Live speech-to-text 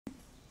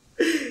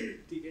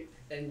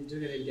And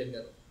Junior NTR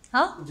garu.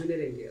 Huh? Junior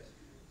NTR.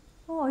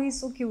 Oh, he's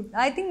so cute.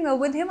 I think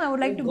with him I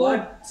would like Oh to God,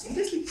 go.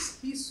 seriously,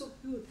 he's so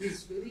cute.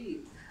 He's very.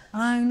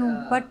 I know,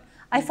 but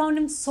I found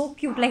him so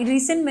cute. Like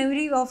recent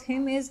memory of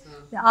him is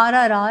the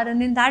RRR, and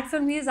in that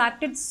film he has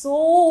acted so,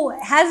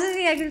 hasn't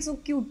he acted so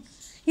cute?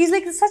 He's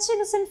like such an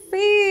innocent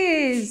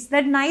face,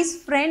 that nice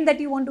friend that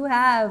you want to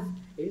have.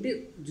 ఏంటి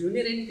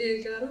junior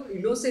NTR గారు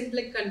innocent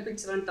లెక్క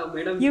కనిపించారంట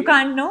madam. You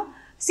can't know.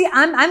 See,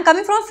 I'm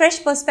coming from a fresh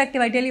perspective.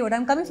 I tell you what,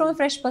 I'm coming from a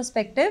fresh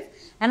perspective,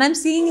 and I'm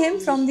seeing him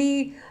from the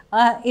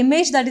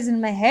image that is in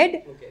my head.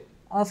 Okay.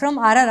 From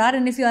RRR,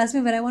 and if you ask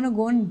me where I want to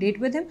go on date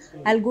with him,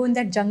 I'll go in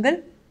that jungle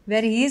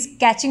where he is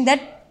catching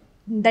that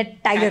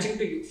tiger. Catching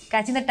to you.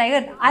 Catching the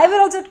tiger. I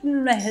will also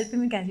help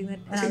him in catching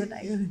that another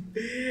tiger.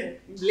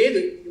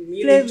 లేదు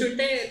మీరు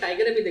నిల్చుంటే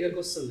tiger మీ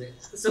దగ్గరకు వస్తుంది.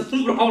 So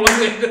problem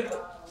లేదు.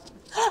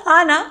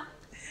 Na.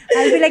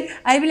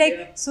 I'll be like,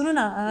 Suno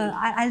na,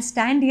 I'll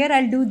stand here,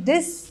 I'll do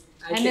this,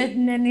 and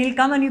then he'll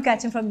come and you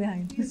catch him from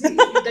behind. Easy.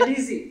 That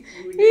easy.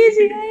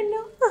 Easy, I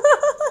know.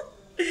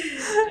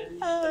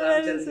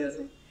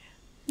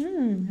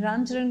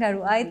 Ram Charan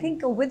Garu. I think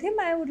with him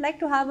I would like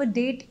to have a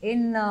date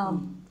in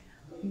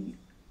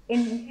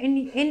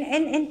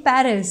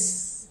Paris.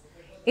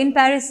 In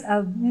Paris,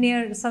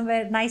 near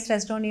somewhere nice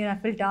restaurant near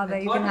Eiffel Tower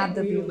where you can have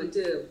the view.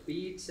 మంచి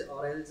beach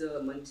or else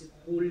మంచి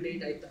pool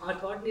date. I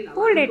thought నేను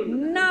Pool date,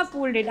 nah,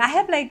 pool date. I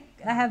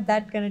have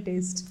that kind of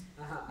taste.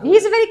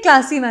 He's a very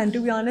classy man, to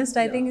be honest.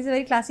 I think he's a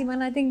very classy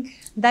man. I think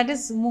that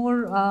is more.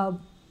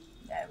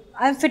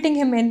 I'm fitting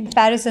him in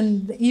Paris and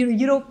the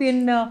European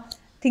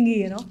thingy,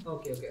 you know.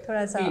 Okay, okay.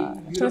 थोड़ा सा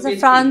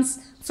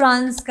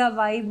France का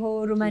vibe हो,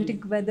 romantic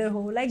weather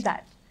हो, like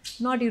that.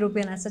 Not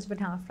European as such, but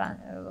हाँ,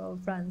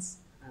 France.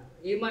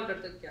 ये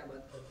माట్లాడతారు क्या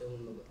बात करते हो उन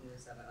लोग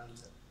सर आराम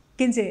से.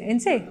 किनसे?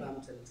 इनसे? राम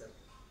चरण सर.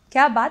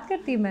 क्या बात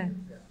करती मैं?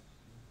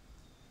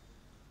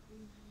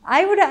 I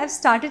would have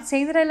started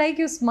saying that I like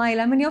your smile.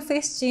 I mean, your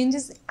face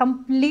changes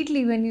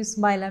completely when you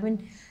smile. I mean,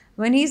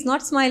 when he's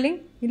not smiling,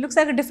 he looks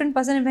like a different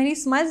person. And when he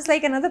smiles, it's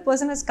like another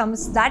person has come.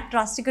 It's that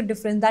drastic a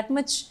difference, that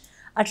much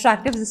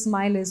attractive the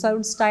smile is. So I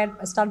would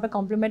start by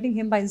complimenting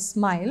him by his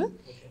smile.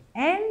 Okay.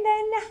 And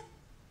then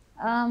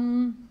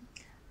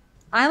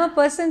I'm a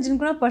person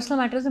जिनको ना personal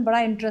matters में बड़ा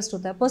interest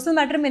होता है. Personal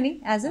matter में नहीं,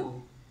 as in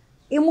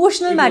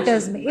emotional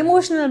matters में.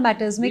 Emotional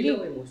matters में कि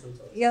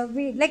yeah,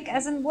 we like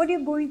as in what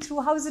you're going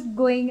through, how is it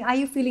going, are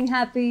you feeling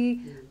happy,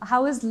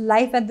 how is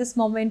life at this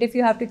moment, if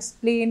you have to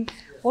explain,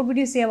 what would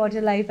you say about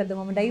your life at the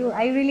moment, are you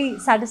really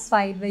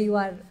satisfied where you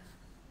are,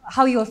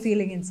 how you're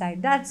feeling inside,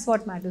 that's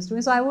what matters to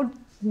me. So I would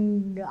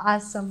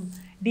ask some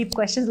deep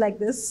questions like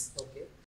this. Okay.